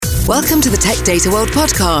Welcome to the Tech Data World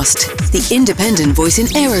podcast, the independent voice in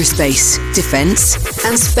aerospace, defense,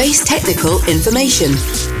 and space technical information,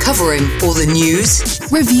 covering all the news,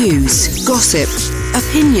 reviews, gossip,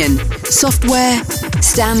 opinion, software,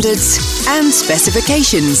 standards, and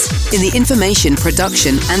specifications in the information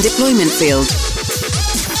production and deployment field.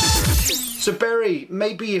 So Barry,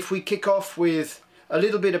 maybe if we kick off with a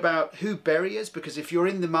little bit about who Barry is, because if you're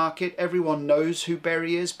in the market, everyone knows who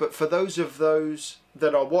Barry is, but for those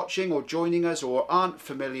that are watching or joining us or aren't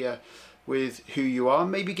familiar with who you are,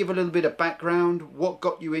 maybe give a little bit of background. What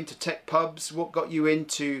got you into tech pubs? What got you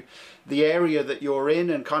into the area that you're in,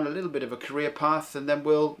 and kind of a little bit of a career path, and then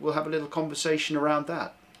we'll have a little conversation around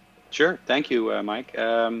that. Sure, thank you, Mike.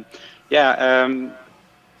 I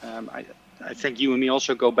think you and me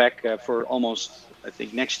also go back for almost. I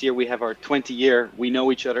think next year we have our 20-year we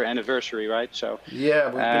know each other anniversary, right? So yeah,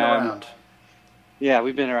 we've been around. Yeah,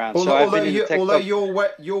 we've been around. Although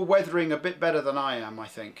you're weathering a bit better than I am, I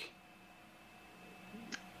think.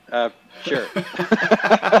 Sure.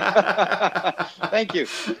 Thank you.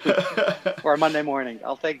 For a Monday morning,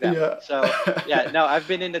 I'll take that. Yeah. So I've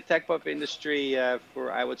been in the tech pub industry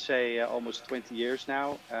for, I would say, almost 20 years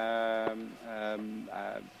now.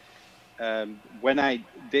 When I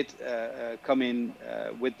did come in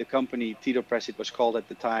with the company, Tito Press, it was called at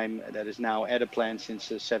the time, that is now Etteplan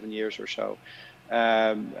since 7 years or so.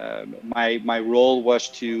 My role was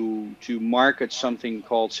to market something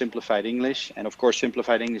called Simplified English. And of course,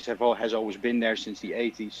 Simplified English has always been there since the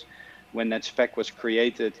 80s when that spec was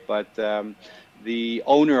created. But the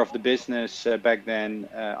owner of the business back then,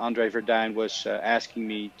 Andre Verdijn, was asking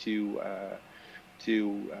me to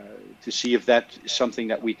see if that is something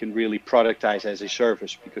that we can really productize as a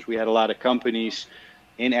service, because we had a lot of companies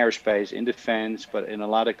in aerospace, in defense, but in a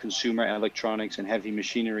lot of consumer electronics and heavy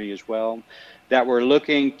machinery as well, that were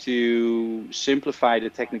looking to simplify the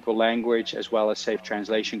technical language as well as save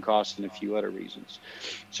translation costs and a few other reasons.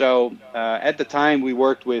 So at the time we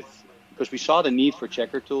worked with, because we saw the need for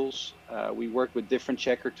checker tools, we worked with different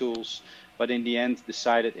checker tools, but in the end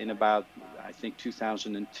decided in about, I think,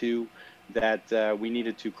 2002, that we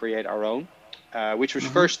needed to create our own, which was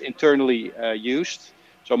first internally used.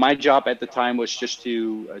 So my job at the time was just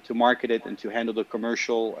to market it and to handle the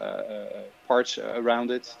commercial parts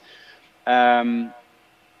around it. I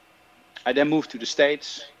then moved to the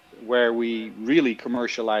States, where we really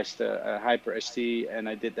commercialized Hyper ST, and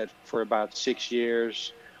I did that for about 6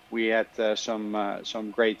 years. We had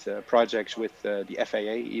some great projects with the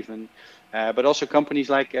FAA even, but also companies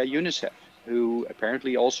like UNICEF, who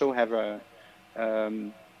apparently also have a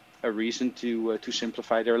reason to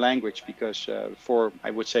simplify their language, because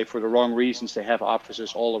I would say for the wrong reasons, they have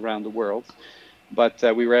offices all around the world. But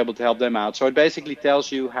we were able to help them out. So it basically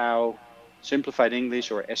tells you how Simplified English,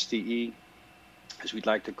 or STE, as we'd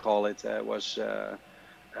like to call it, was,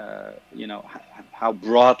 how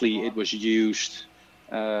broadly it was used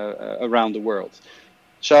around the world.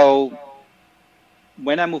 So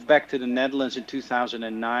when I moved back to the Netherlands in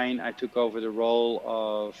 2009, I took over the role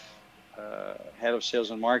of head of sales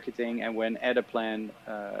and marketing. And when Etteplan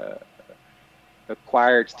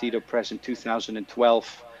acquired Tito Press in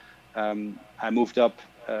 2012, I moved up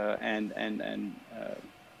and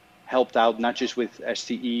helped out not just with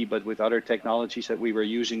STE, but with other technologies that we were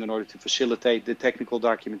using in order to facilitate the technical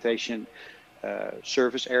documentation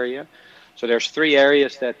service area. So there's 3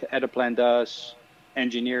 areas that Etteplan does: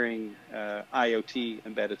 engineering, IoT,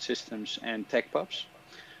 embedded systems, and tech pubs.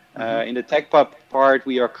 In the tech pub part,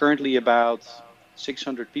 we are currently about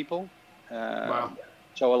 600 people. Wow.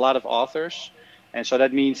 So a lot of authors. And so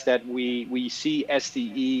that means that we see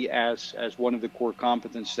STE as one of the core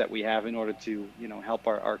competences that we have in order to help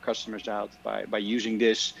our customers out by using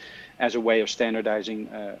this as a way of standardizing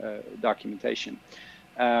documentation.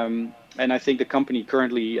 And I think the company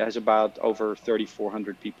currently has about over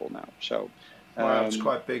 3,400 people now. So wow, it's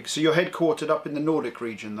quite big. So you're headquartered up in the Nordic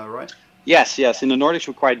region, though, right? Yes. In the Nordics,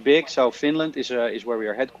 we're quite big. So Finland is where we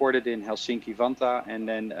are headquartered, in Helsinki, Vantaa, and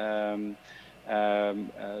then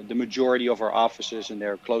the majority of our offices, and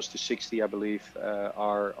there are close to 60, I believe,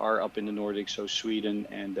 are up in the Nordics, so Sweden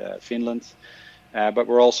and Finland. But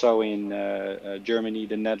we're also in Germany,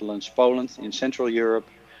 the Netherlands, Poland, in Central Europe,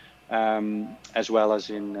 as well as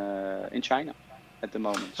in China at the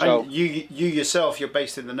moment. So and you yourself, you're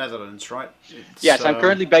based in the Netherlands, right? Yes, I'm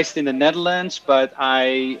currently based in the Netherlands, but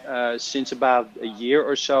I since about a year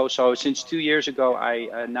or so since 2 years ago,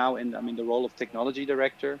 I'm in the role of technology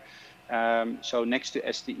director. So next to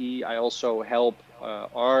STE, I also help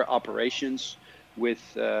our operations with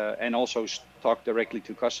and also talk directly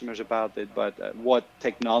to customers about it. But what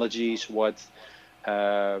technologies, what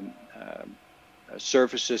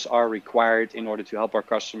services are required in order to help our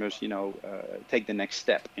customers, take the next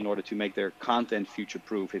step in order to make their content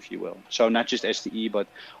future-proof, if you will. So not just STE, but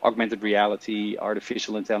augmented reality,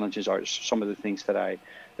 artificial intelligence are some of the things that I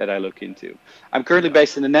look into. I'm currently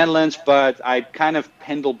based in the Netherlands, but I kind of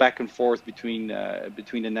pendle back and forth between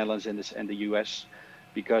the Netherlands and the US,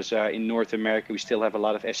 because in North America we still have a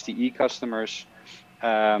lot of STE customers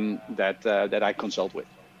that I consult with.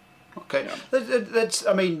 Okay, that's.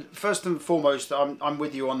 I mean, first and foremost, I'm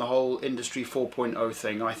with you on the whole Industry 4.0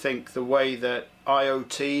 thing. I think the way that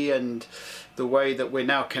IoT and the way that we're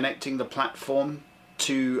now connecting the platform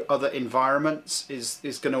to other environments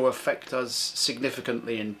is going to affect us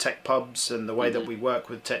significantly in tech pubs and the way that we work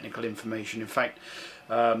with technical information. In fact,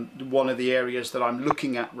 one of the areas that I'm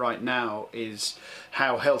looking at right now is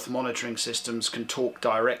how health monitoring systems can talk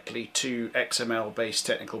directly to XML-based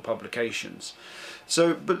technical publications.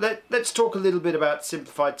 So, but let's talk a little bit about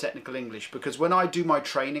simplified technical English, because when I do my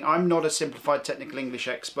training, I'm not a simplified technical English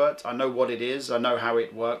expert. I know what it is, I know how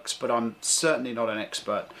it works, but I'm certainly not an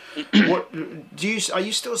expert. Are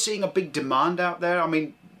you still seeing a big demand out there? I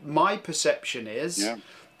mean, my perception is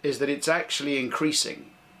that it's actually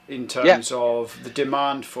increasing in terms of the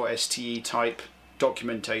demand for STE type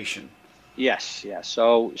documentation. Yes, yeah.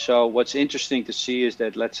 So what's interesting to see is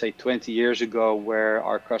that, let's say 20 years ago, where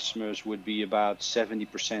our customers would be about 70%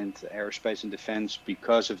 aerospace and defense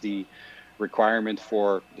because of the requirement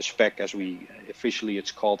for the spec, as we officially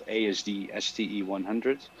it's called ASD STE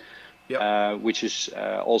 100, which is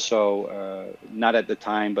also not at the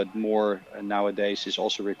time, but more nowadays is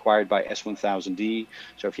also required by S1000D.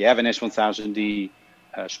 So if you have an S1000D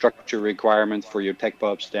structure requirement for your tech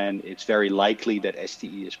pubs, then it's very likely that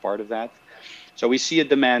STE is part of that. So we see a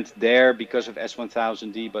demand there because of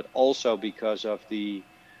S1000D, but also because of the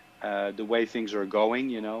way things are going,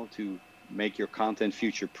 to make your content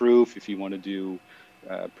future proof. If you want to do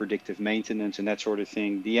predictive maintenance and that sort of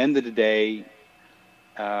thing, the end of the day,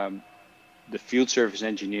 the field service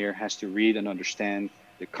engineer has to read and understand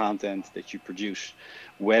the content that you produce,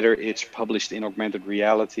 whether it's published in augmented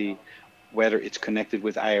reality, whether it's connected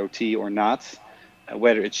with IoT or not,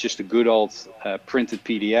 whether it's just a good old printed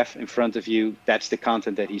PDF in front of you. That's the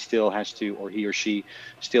content that he still has to, or he or she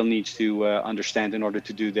still needs to understand in order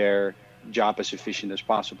to do their job as efficient as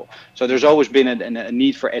possible. So there's always been a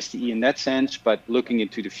need for STE in that sense, but looking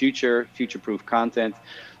into the future-proof content,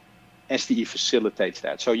 STE facilitates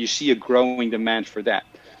that. So you see a growing demand for that.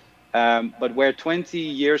 But where 20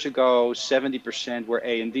 years ago 70% were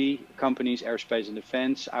A&D companies, aerospace and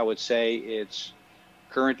defense, I would say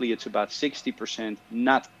currently it's about 60%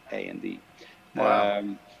 not A&D. Wow.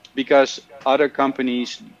 Because other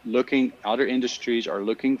companies other industries are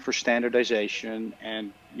looking for standardization,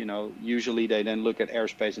 and usually they then look at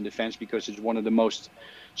aerospace and defense because it's one of the most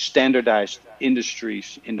standardized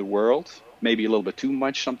industries in the world. Maybe a little bit too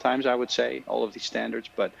much sometimes, I would say, all of these standards,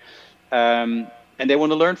 but and they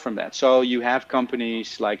want to learn from that. So you have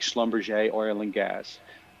companies like Schlumberger Oil and Gas,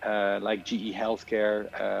 like GE Healthcare,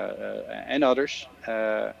 and others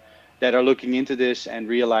that are looking into this and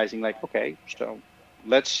realizing, like, okay, so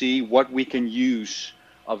let's see what we can use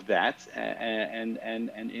of that and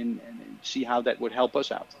see how that would help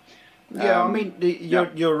us out. Yeah, I mean,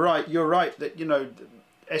 you're right. You're right that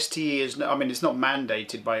STE is. I mean, it's not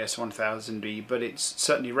mandated by S1000D, but it's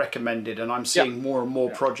certainly recommended. And I'm seeing more and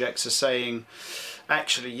more projects are saying,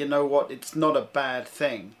 actually, you know what? It's not a bad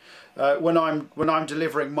thing. When I'm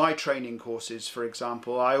delivering my training courses, for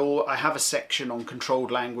example, I have a section on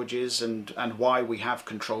controlled languages and why we have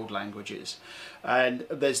controlled languages, and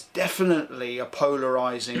there's definitely a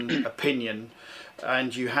polarizing opinion.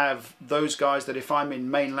 And you have those guys that if I'm in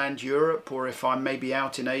mainland Europe or if I'm maybe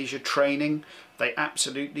out in Asia training, they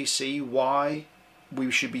absolutely see why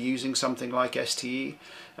we should be using something like STE.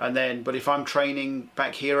 And then, but if I'm training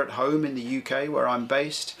back here at home in the UK where I'm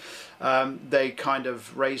based, they kind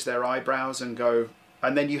of raise their eyebrows and go,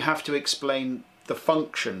 and then you have to explain the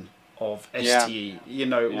function of STE,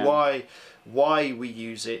 why we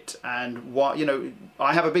use it, and why,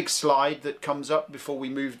 I have a big slide that comes up before we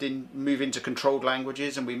move into controlled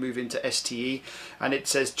languages and we move into STE, and it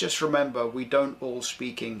says, just remember, we don't all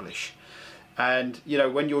speak English. And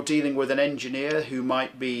when you're dealing with an engineer who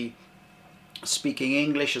might be speaking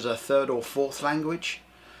English as a third or fourth language,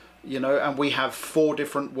 and we have 4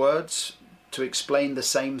 different words to explain the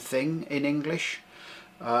same thing in English,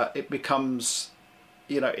 it becomes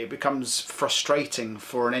frustrating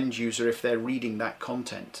for an end user if they're reading that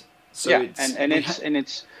content. So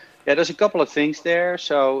there's a couple of things there.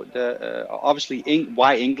 So obviously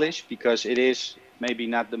why English? Because it is maybe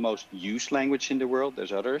not the most used language in the world.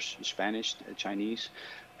 There's others, Spanish, Chinese.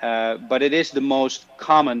 but it is the most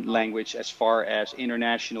common language as far as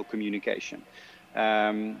international communication.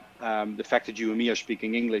 The fact that you and me are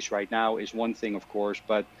speaking English right now is one thing, of course,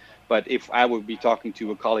 but if I would be talking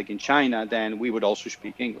to a colleague in China, then we would also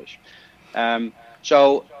speak English.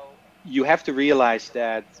 So you have to realize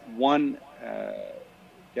that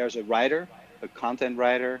there's a writer, a content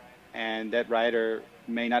writer, and that writer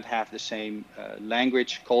may not have the same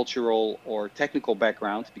language, cultural, or technical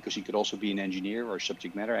background, because he could also be an engineer or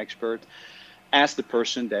subject matter expert, as the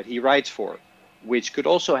person that he writes for, which could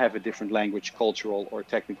also have a different language, cultural, or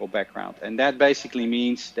technical background. And that basically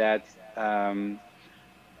means that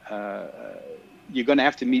you're going to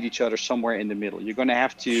have to meet each other somewhere in the middle. You're going to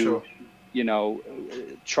have to, Sure.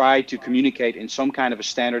 Try to communicate in some kind of a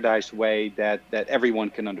standardized way that everyone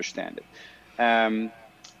can understand it.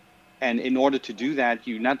 And in order to do that,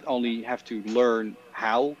 you not only have to learn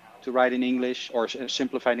how to write in English, or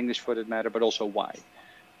simplified English for that matter, but also why.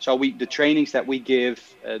 So the trainings that we give,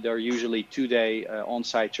 they're usually 2-day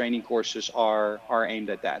on-site training courses, are aimed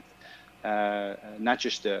at that. Not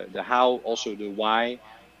just the how, also the why.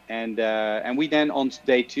 And we then on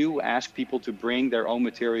day 2 ask people to bring their own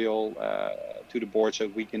material to the board, so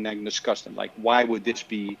we can then discuss them. Like, why would this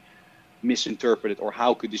be misinterpreted, or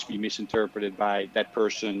how could this be misinterpreted by that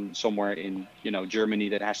person somewhere in Germany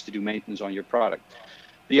that has to do maintenance on your product?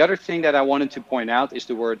 The other thing that I wanted to point out is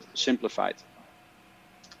the word simplified.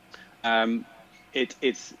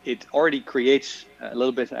 It already creates a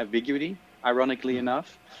little bit of ambiguity, ironically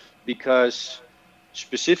enough, because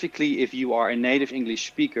specifically if you are a native English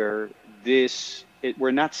speaker,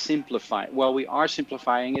 we're not simplifying. Well, we are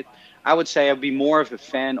simplifying it. I would say I'd be more of a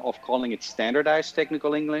fan of calling it standardized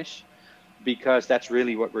technical English, because that's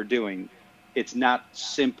really what we're doing. It's not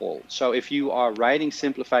simple. So if you are writing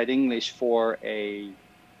simplified English for a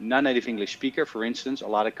non-native English speaker, for instance, a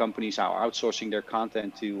lot of companies are outsourcing their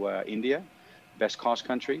content to India, best cost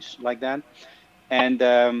countries like that.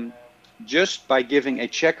 And just by giving a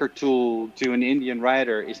checker tool to an Indian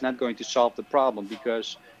writer is not going to solve the problem,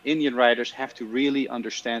 because Indian writers have to really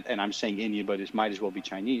understand, and I'm saying Indian, but it might as well be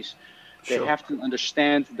Chinese. They Sure. have to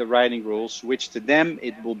understand the writing rules, which to them,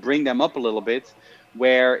 it will bring them up a little bit,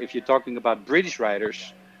 where if you're talking about British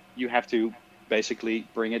writers, you have to basically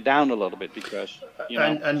bring it down a little bit, because,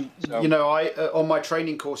 I on my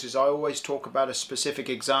training courses, I always talk about a specific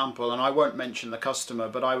example, and I won't mention the customer,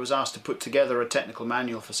 but I was asked to put together a technical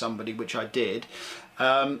manual for somebody, which I did,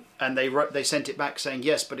 and they sent it back saying,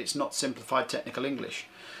 yes, but it's not simplified technical English.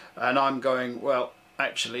 And I'm going, well,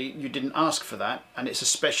 actually, you didn't ask for that, and it's a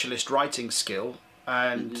specialist writing skill.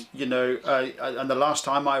 And and the last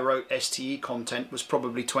time I wrote STE content was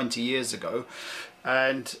probably 20 years ago,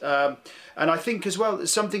 and I think as well,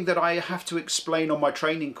 something that I have to explain on my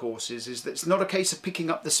training courses is that it's not a case of picking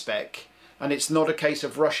up the spec, and it's not a case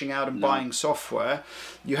of rushing out and buying software.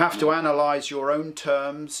 You have to analyze your own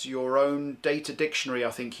terms, your own data dictionary,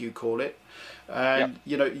 I think you call it. And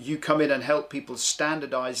you come in and help people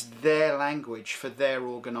standardize their language for their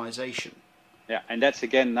organization. Yeah, and that's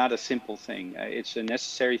again not a simple thing. It's a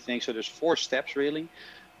necessary thing. So there's 4 steps really.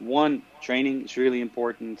 1, training is really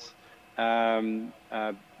important,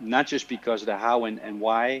 not just because of the how and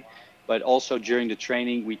why, but also during the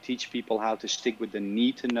training we teach people how to stick with the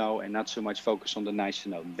need to know and not so much focus on the nice to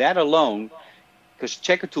know. That alone, because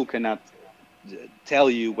checker tool cannot tell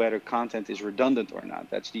you whether content is redundant or not.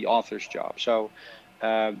 That's the author's job. So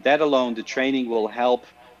that alone, the training will help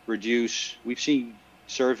reduce. We've seen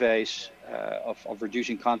surveys of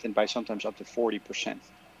reducing content by sometimes up to 40%,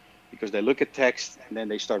 because they look at text and then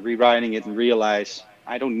they start rewriting it and realize,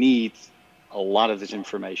 I don't need a lot of this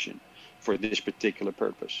information for this particular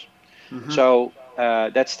purpose. So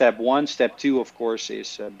that's step 1. Step 2, of course,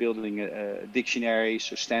 is building a dictionary,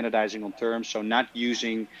 so standardizing on terms, so not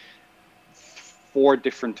using 4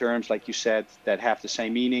 different terms, like you said, that have the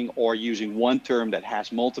same meaning, or using one term that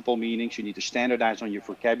has multiple meanings. You need to standardize on your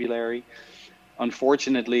vocabulary.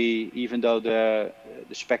 Unfortunately, even though the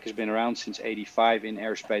spec has been around since '85 in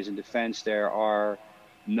aerospace and defense, there are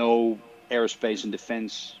no aerospace and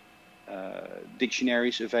defense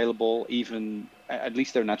dictionaries available. Even, at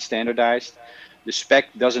least they're not standardized. The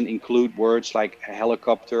spec doesn't include words like a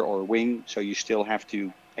helicopter or wing, so you still have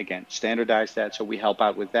to, again, standardize that. So we help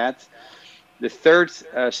out with that. The third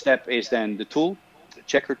step is then the tool, the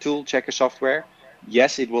checker software.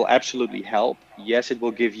 Yes, it will absolutely help. Yes, it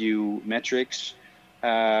will give you metrics.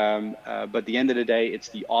 But at the end of the day, it's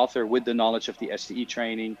the author with the knowledge of the STE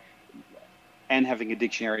training and having a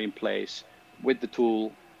dictionary in place with the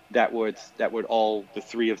tool that would all, the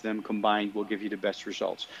 3 of them combined, will give you the best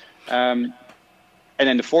results. And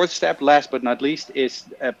then the 4th step, last but not least, is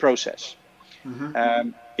a process.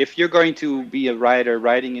 if you're going to be a writer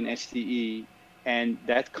writing in STE and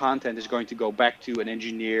that content is going to go back to an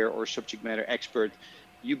engineer or subject matter expert,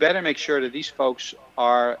 you better make sure that these folks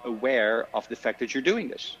are aware of the fact that you're doing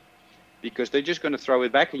this, because they're just going to throw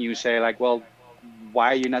it back at you and say like, well, why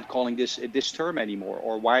are you not calling this term anymore,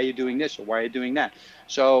 or why are you doing this, or why are you doing that?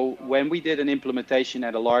 So when we did an implementation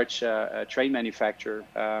at a large train manufacturer,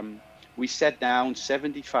 we sat down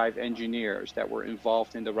 75 engineers that were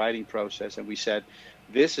involved in the writing process, and we said,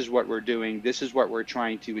 this is what we're doing, this is what we're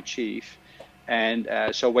trying to achieve. And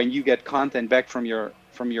so when you get content back from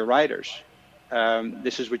your writers,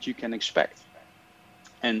 this is what you can expect.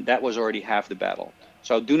 And that was already half the battle.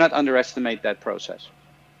 So do not underestimate that process.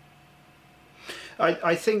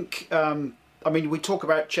 I think, I mean, we talk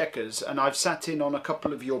about checkers, and I've sat in on a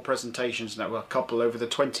couple of your presentations now, well, a couple over the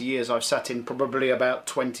 20 years, I've sat in probably about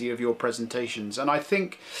 20 of your presentations. And I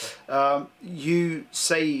think you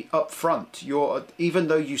say up front, even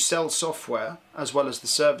though you sell software as well as the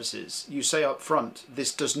services, you say up front,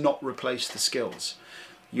 this does not replace the skills.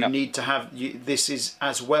 You need to have, this is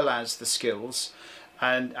as well as the skills,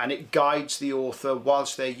 and it guides the author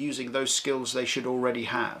whilst they're using those skills they should already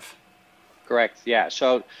have. Correct, yeah.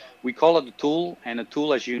 So we call it a tool, and a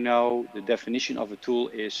tool, as you know, the definition of a tool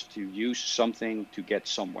is to use something to get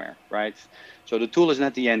somewhere, right? So the tool is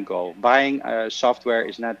not the end goal. Buying software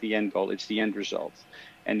is not the end goal, it's the end result.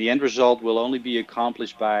 And the end result will only be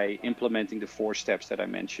accomplished by implementing the 4 steps that I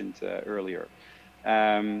mentioned earlier.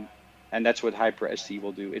 And that's what HyperSTE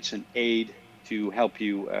will do. It's an aid to help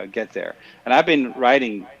you get there. And I've been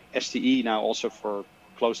writing STE now also for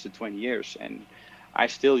close to 20 years, and I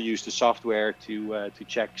still use the software to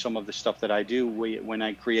check some of the stuff that I do when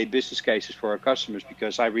I create business cases for our customers,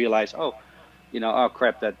 because I realize, oh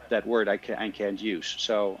crap, that word I can't use.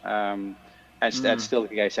 So that's still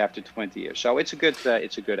the case after 20 years. So it's a good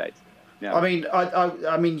aid. Yeah.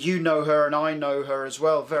 I mean, you know her, and I know her as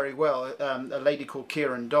well very well. A lady called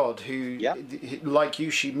Kieran Dodd, who, like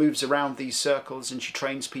you, she moves around these circles and she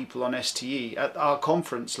trains people on STE. At our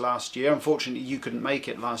conference last year, unfortunately, you couldn't make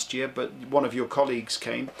it last year, but one of your colleagues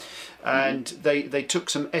came, and they took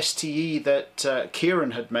some STE that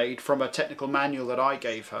Kieran had made from a technical manual that I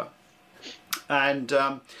gave her,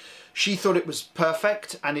 and she thought it was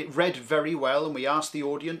perfect and it read very well, and we asked the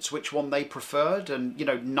audience which one they preferred, and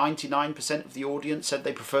 99% of the audience said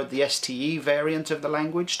they preferred the STE variant of the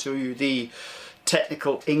language to the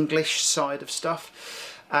technical English side of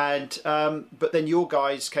stuff. And but then your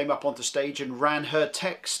guys came up onto stage and ran her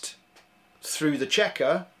text through the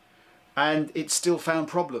checker, and it still found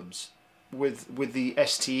problems with the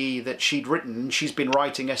STE that she'd written. She's been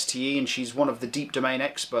writing STE, and she's one of the deep domain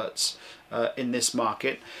experts in this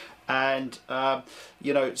market. And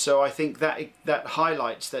so I think that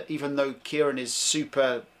highlights that even though Kieran is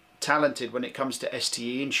super talented when it comes to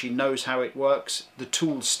STE and she knows how it works, the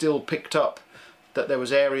tool still picked up that there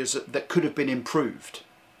was areas that could have been improved.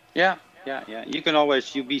 Yeah.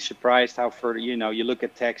 You'd be surprised how further, you look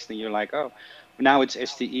at text and you're like, oh, now it's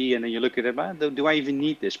STE, and then you look at it, do I even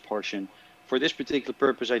need this portion? For this particular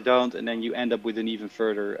purpose, I don't, and then you end up with an even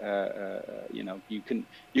further, you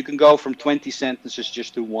can go from 20 sentences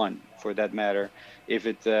just to 1, for that matter. If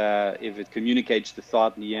it communicates the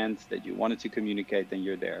thought in the end that you wanted to communicate, then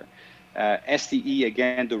you're there. STE,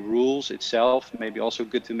 again, the rules itself, maybe also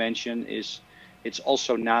good to mention, is it's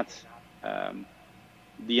also not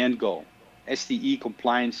the end goal. STE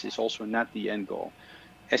compliance is also not the end goal.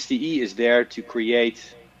 STE is there to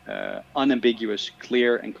create unambiguous,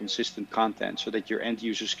 clear, and consistent content so that your end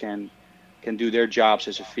users can do their jobs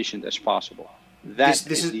as efficient as possible. This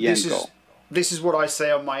is the end goal. This is what I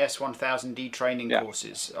say on my S1000D training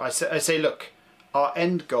courses. I say, look, our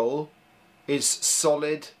end goal is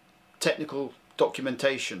solid technical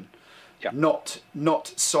documentation, not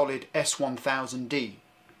solid S1000D.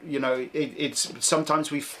 It's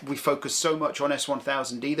sometimes we focus so much on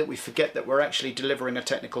S1000D that we forget that we're actually delivering a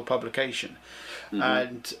technical publication.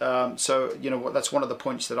 And so that's one of the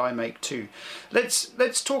points that I make too.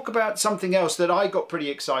 Let's talk about something else that I got pretty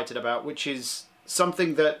excited about, which is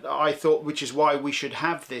something that I thought, which is why we should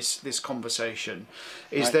have this conversation,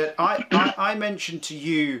 is that I mentioned to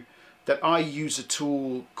you that I use a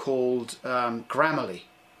tool called Grammarly.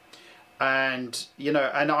 And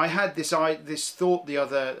and I had this thought the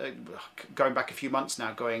other, going back a few months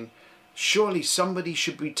now, going, surely somebody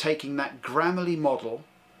should be taking that Grammarly model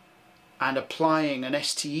and applying an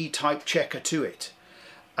STE type checker to it,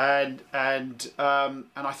 and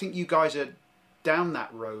I think you guys are down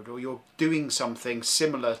that road, or you're doing something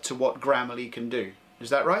similar to what Grammarly can do.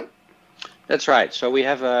 Is that right? That's right. So we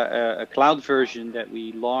have a cloud version that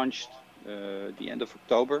we launched the end of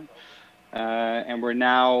October. And we're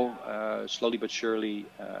now slowly but surely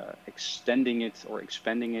extending it or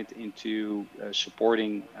expanding it into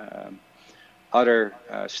supporting other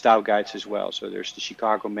style guides as well. So there's the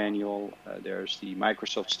Chicago manual, there's the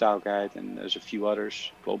Microsoft style guide, and there's a few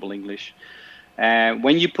others, Global English. And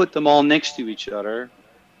when you put them all next to each other,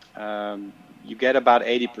 you get about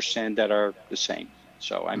 80% that are the same.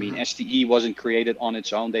 So, I mean, STE wasn't created on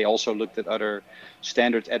its own. They also looked at other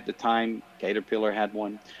standards at the time. Caterpillar had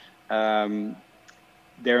one.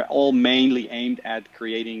 They're all mainly aimed at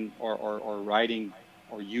creating or writing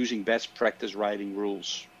or using best practice writing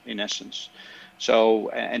rules, in essence. So,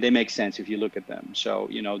 and they make sense if you look at them. So,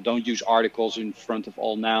 you know, don't use articles in front of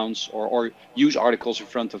all nouns, or use articles in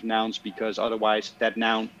front of nouns, because otherwise that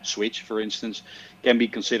noun, switch, for instance, can be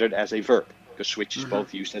considered as a verb, because switch is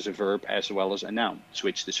both used as a verb as well as a noun.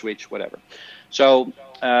 Switch the switch, whatever. So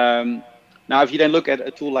now if you then look at a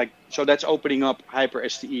tool like, so that's opening up Hyper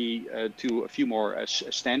STE to a few more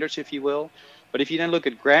standards, if you will. But if you then look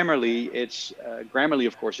at Grammarly, it's Grammarly,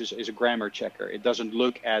 of course, is a grammar checker. It doesn't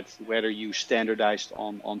look at whether you standardized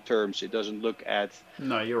on terms. It doesn't look at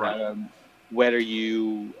No, you're right. Whether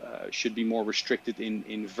you should be more restricted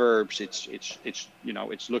in verbs. It's you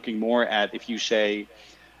know, it's looking more at, if you say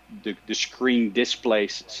the screen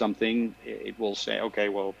displays something, it will say, okay,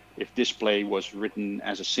 well, if display was written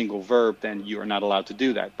as a single verb, then you are not allowed to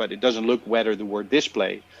do that. But it doesn't look whether the word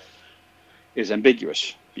display is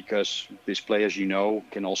ambiguous, because display, as you know,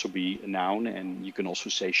 can also be a noun, and you can also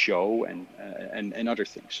say show and other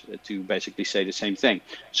things to basically say the same thing.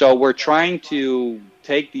 So we're trying to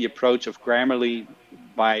take the approach of Grammarly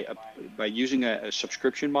by using a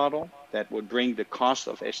subscription model that would bring the cost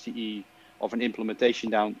of STE of an implementation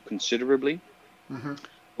down considerably,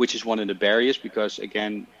 which is one of the barriers, because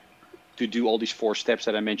again, to do all these 4 steps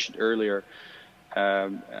that I mentioned earlier,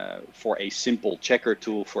 for a simple checker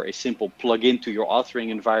tool, for a simple plug-in to your authoring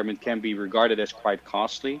environment, can be regarded as quite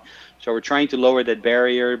costly. So we're trying to lower that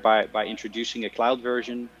barrier by introducing a cloud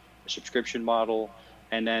version, a subscription model,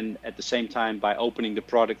 and then at the same time by opening the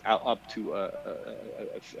product up to a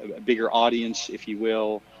bigger audience, if you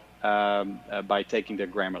will, by taking the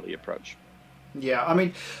Grammarly approach. Yeah, I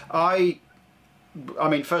mean,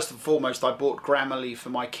 first and foremost, I bought Grammarly for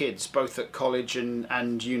my kids, both at college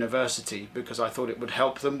and university, because I thought it would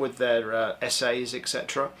help them with their essays,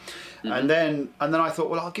 etc. And then I thought,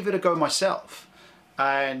 well, I'll give it a go myself.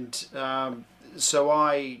 And so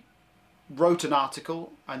I wrote an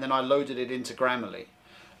article, and then I loaded it into Grammarly.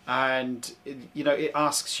 And you know, it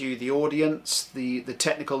asks you the audience, the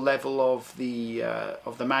technical level of the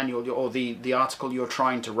manual or the article you're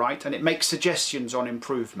trying to write, and it makes suggestions on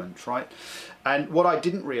improvement, right? And what I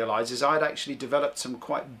didn't realize is I'd actually developed some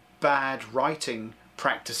quite bad writing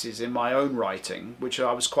practices in my own writing, which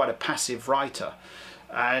I was quite a passive writer,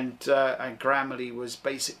 and Grammarly was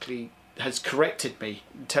basically has corrected me,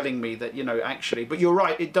 telling me that, you know, actually, but you're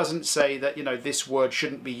right, it doesn't say that, you know, this word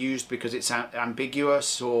shouldn't be used because it's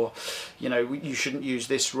ambiguous, or, you know, you shouldn't use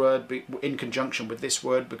this word in conjunction with this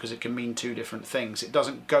word because it can mean 2 different things. It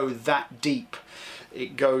doesn't go that deep.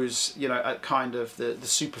 It goes, you know, at kind of the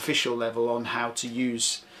superficial level on how to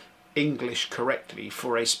use English correctly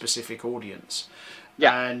for a specific audience.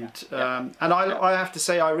 Yeah. And I have to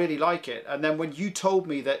say I really like it. And then when you told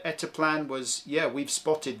me that Etteplan was, yeah, we've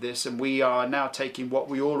spotted this and we are now taking what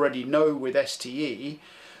we already know with STE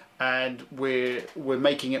and we're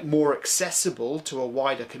making it more accessible to a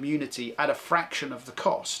wider community at a fraction of the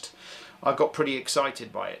cost, I got pretty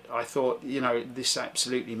excited by it. I thought, you know, this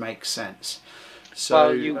absolutely makes sense. So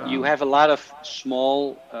well, you have a lot of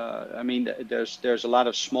small, I mean, there's a lot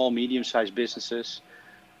of small, medium-sized businesses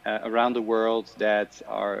around the world that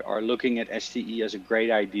are looking at STE as a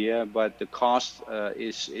great idea, but the cost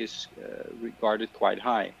is regarded quite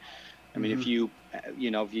high. I mean, if you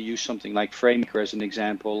use something like FrameMaker as an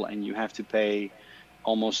example, and you have to pay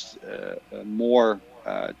almost more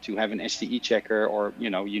to have an STE checker, or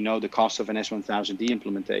the cost of an S1000D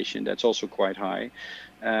implementation, that's also quite high.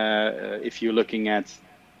 If you're looking at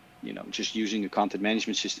just using a content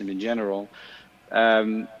management system in general,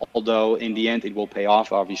 although in the end it will pay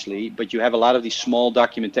off, obviously, but you have a lot of these small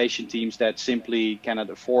documentation teams that simply cannot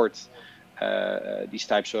afford these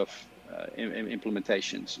types of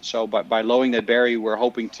implementations. So by lowering that barrier, we're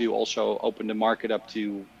hoping to also open the market up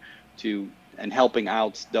to and helping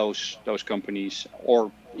out those companies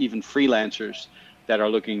or even freelancers that are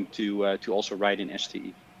looking to also write in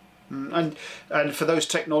STE. And for those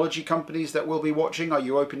technology companies that will be watching, are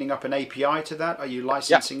you opening up an API to that? Are you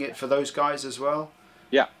licensing it for those guys as well?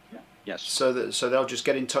 Yeah. Yes. So they'll just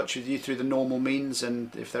get in touch with you through the normal means,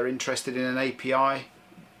 and if they're interested in an API,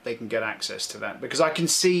 they can get access to that. Because I can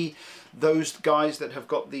see those guys that have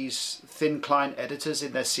got these thin client editors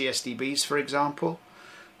in their CSDBs, for example,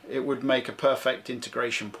 it would make a perfect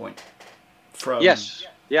integration point. Yes,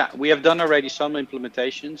 yeah, we have done already some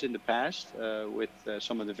implementations in the past with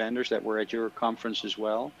some of the vendors that were at your conference as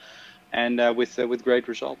well, and with great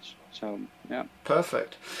results. So yeah,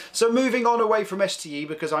 perfect. So moving on away from STE,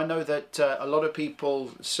 because I know that a lot of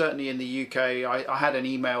people, certainly in the UK, I had an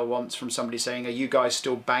email once from somebody saying, "Are you guys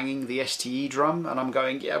still banging the STE drum?" And I'm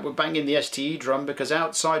going, "Yeah, we're banging the STE drum because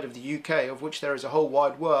outside of the UK, of which there is a whole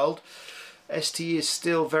wide world, STE is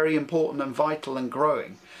still very important and vital and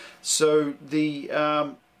growing." So the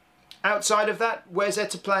outside of that, where's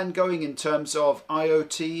Etteplan going in terms of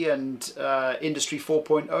IoT and Industry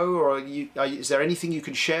 4.0? Or is there anything you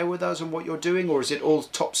can share with us on what you're doing, or is it all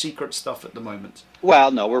top secret stuff at the moment?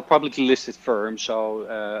 well, no, we're a publicly listed firm, so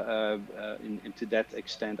to that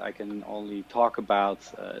extent, I can only talk about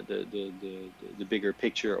the bigger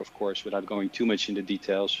picture, of course, without going too much into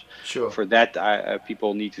details. Sure. For that,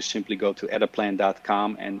 people need to simply go to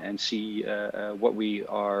etteplan.com and see what we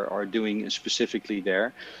are doing specifically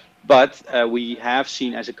there. But we have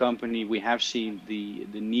seen, as a company, we have seen the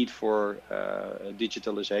need for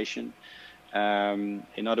digitalization.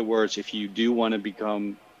 In other words, if you do want to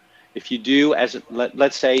become, if you do,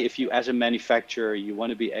 let's say, if you as a manufacturer, you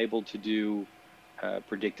want to be able to do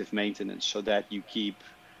predictive maintenance so that you keep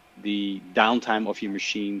the downtime of your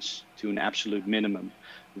machines to an absolute minimum,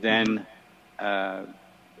 then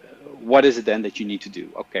what is it then that you need to do?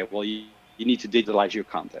 Okay, well, you need to digitalize your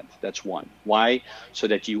content. That's one. Why? So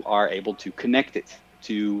that you are able to connect it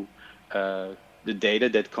to the data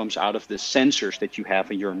that comes out of the sensors that you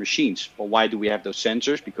have in your machines. Well, why do we have those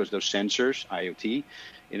sensors? Because those sensors, IoT,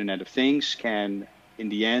 Internet of Things, can in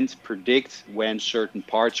the end predict when certain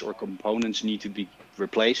parts or components need to be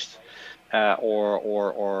replaced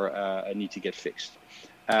or need to get fixed.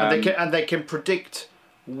 And they can predict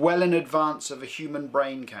well in advance of a human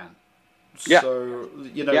brain can. Yeah. So,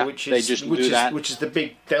 you know, which is the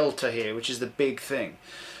big delta here, which is the big thing.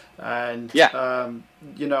 And,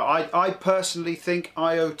 you know, I personally think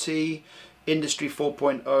IoT Industry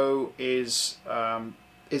 4.0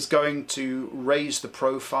 is going to raise the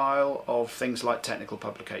profile of things like technical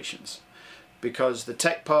publications, because the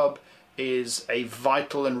Tech Pub is a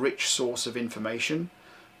vital and rich source of information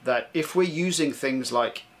that if we're using things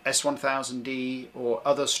like S1000D or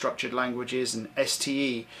other structured languages and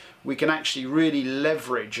STE, we can actually really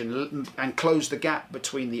leverage and close the gap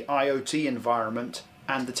between the IoT environment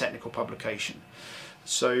and the technical publication.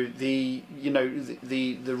 So the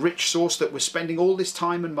rich source that we're spending all this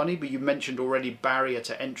time and money, but you mentioned already barrier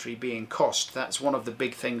to entry being cost. That's one of the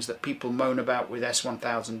big things that people moan about with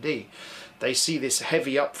S1000D. They see this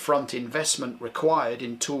heavy upfront investment required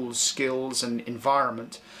in tools, skills and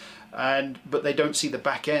environment, but they don't see the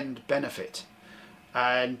back end benefit.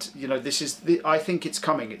 And you know, I think it's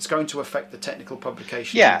coming. It's going to affect the technical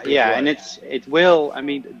publication. Yeah, and it will. I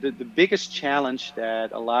mean, the biggest challenge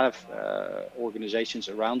that a lot of organizations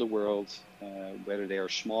around the world, whether they are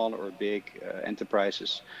small or big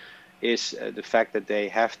enterprises, is the fact that they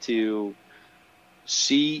have to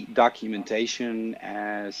see documentation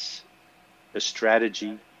as a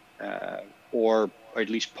strategy, or at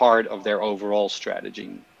least part of their overall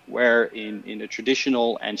strategy. Where in a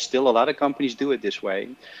traditional, and still a lot of companies do it this way,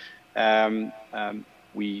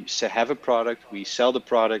 we have a product, we sell the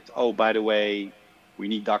product. Oh, by the way, we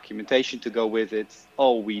need documentation to go with it.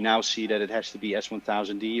 Oh, we now see that it has to be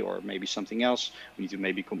S1000D or maybe something else. We need to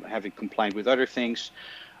maybe have it compliant with other things.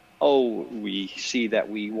 Oh, we see that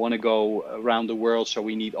we want to go around the world, so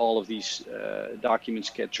we need all of these documents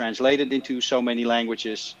get translated into so many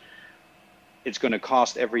languages. It's going to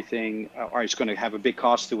cost everything, or it's going to have a big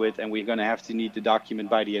cost to it, and we're going to need the document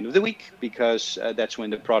by the end of the week, because that's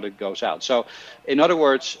when the product goes out. So in other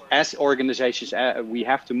words, as organizations, we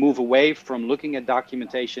have to move away from looking at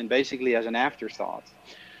documentation basically as an afterthought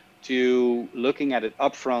to looking at it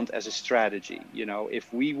upfront as a strategy. You know,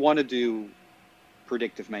 if we want to do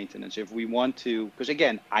predictive maintenance, if we want to, because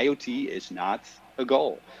again, IoT is not a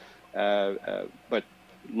goal, but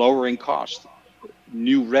lowering cost,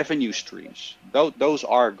 new revenue streams, those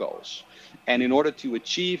are goals. And in order to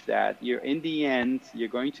achieve that, in the end, you're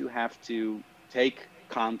going to have to take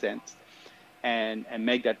content and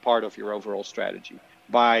make that part of your overall strategy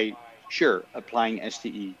by, sure, applying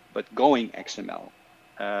STE, but going XML,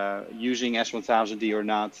 using S1000D or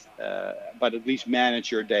not, but at least manage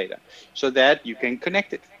your data so that you can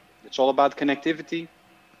connect it. It's all about connectivity.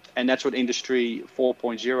 And that's what Industry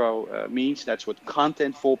 4.0 means. That's what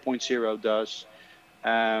Content 4.0 does.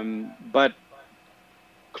 But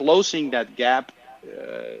closing that gap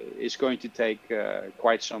is going to take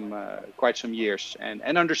quite some years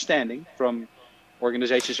and understanding from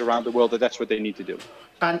organizations around the world that that's what they need to do.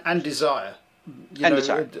 And desire.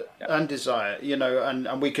 Desire. And desire,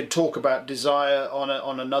 and we could talk about desire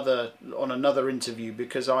on another interview,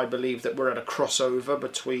 because I believe that we're at a crossover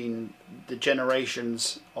between the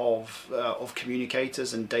generations of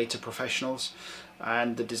communicators and data professionals,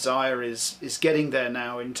 and the desire is getting there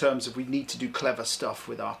now in terms of we need to do clever stuff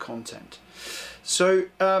with our content. So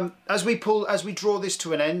as we draw this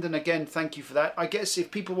to an end, and again, thank you for that. I guess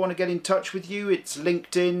if people want to get in touch with you, it's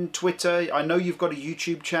LinkedIn, Twitter. I know you've got a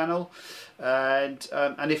YouTube channel. And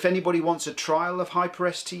if anybody wants a trial of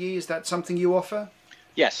HyperSTE, is that something you offer?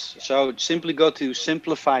 Yes. So simply go to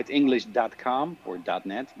simplifiedenglish.com or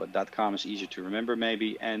 .net, but .com is easier to remember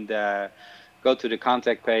maybe, and go to the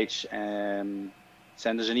contact page and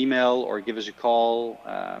send us an email or give us a call.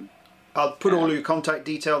 I'll put all your contact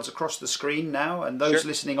details across the screen now, and those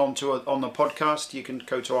listening on the podcast, you can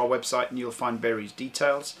go to our website and you'll find Barry's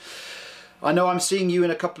details. I know I'm seeing you in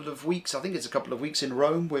a couple of weeks. I think it's a couple of weeks in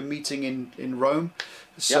Rome. We're meeting in Rome.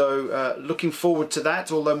 So looking forward to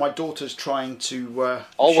that, although my daughter's trying to...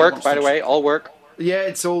 all work, by the way, all work. Yeah,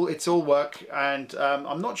 it's all work. And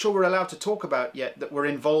I'm not sure we're allowed to talk about yet that we're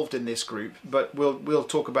involved in this group, but we'll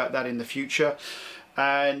talk about that in the future.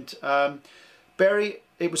 And Barry,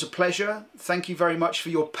 it was a pleasure. Thank you very much for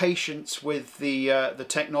your patience with the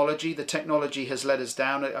technology. The technology has let us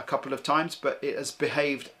down a couple of times, but it has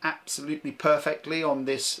behaved absolutely perfectly on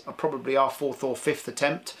this, probably our fourth or fifth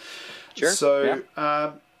attempt. Sure. So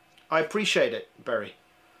I appreciate it, Barry.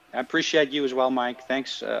 I appreciate you as well, Mike.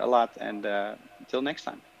 Thanks a lot, and until next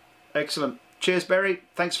time. Excellent. Cheers, Barry.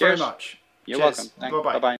 Thanks very much. You're welcome.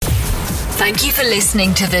 Bye-bye. Bye-bye. Thank you for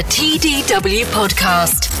listening to the TDW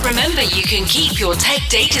podcast. Remember, you can keep your tech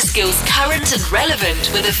data skills current and relevant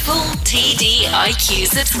with a full TDIQ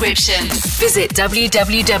subscription. Visit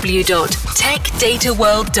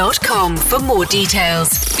www.techdataworld.com for more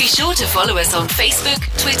details. Be sure to follow us on Facebook,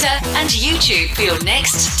 Twitter, and YouTube for your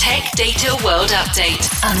next Tech Data World update.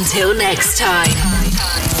 Until next time.